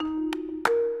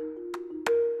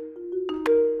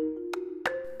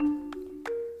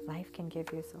give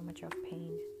you so much of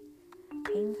pain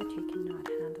that you cannot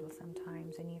handle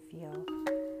sometimes, and you feel,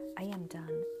 I am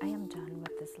done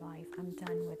with this life, I'm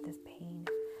done with this pain.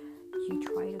 You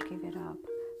try to give it up,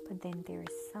 but then there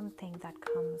is something that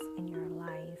comes in your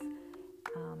life,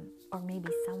 or maybe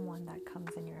someone that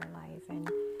comes in your life and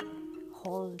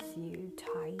holds you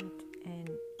tight, and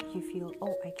you feel,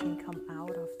 oh, I can come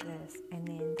out of this, and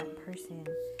then that person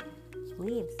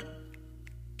leaves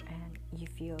and you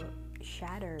feel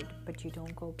shattered, but you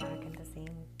don't go back in the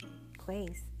same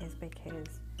place, is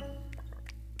because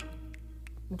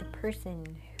the person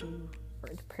or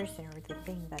the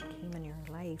thing that came in your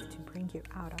life to bring you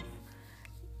out of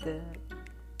the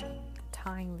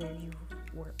time where you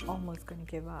were almost going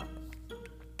to give up,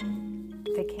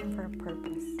 they came for a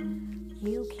purpose.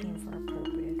 You came for a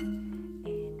purpose,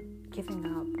 and giving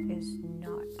up is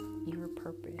not your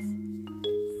purpose.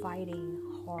 Fighting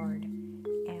hard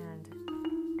and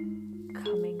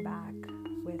coming back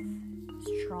with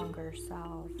stronger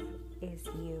self is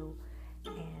you.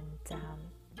 And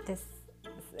this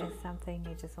is something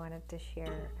I just wanted to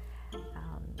share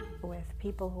with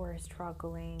people who are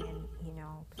struggling, and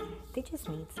they just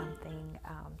need something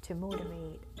to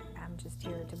motivate. I'm just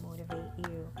here to motivate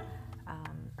you.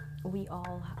 We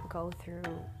all go through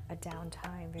a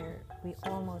downtime where we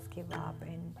almost give up,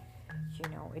 and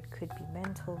it could be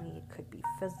mentally, it could be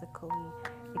physically,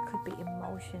 it could be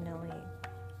emotionally,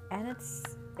 and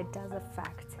it does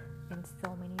affect in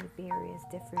so many various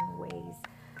different ways.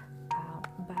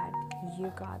 But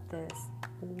you got this.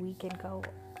 We can go,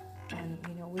 and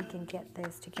we can get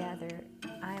this together.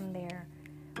 I'm there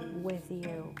with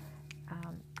you.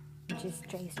 Just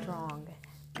stay strong.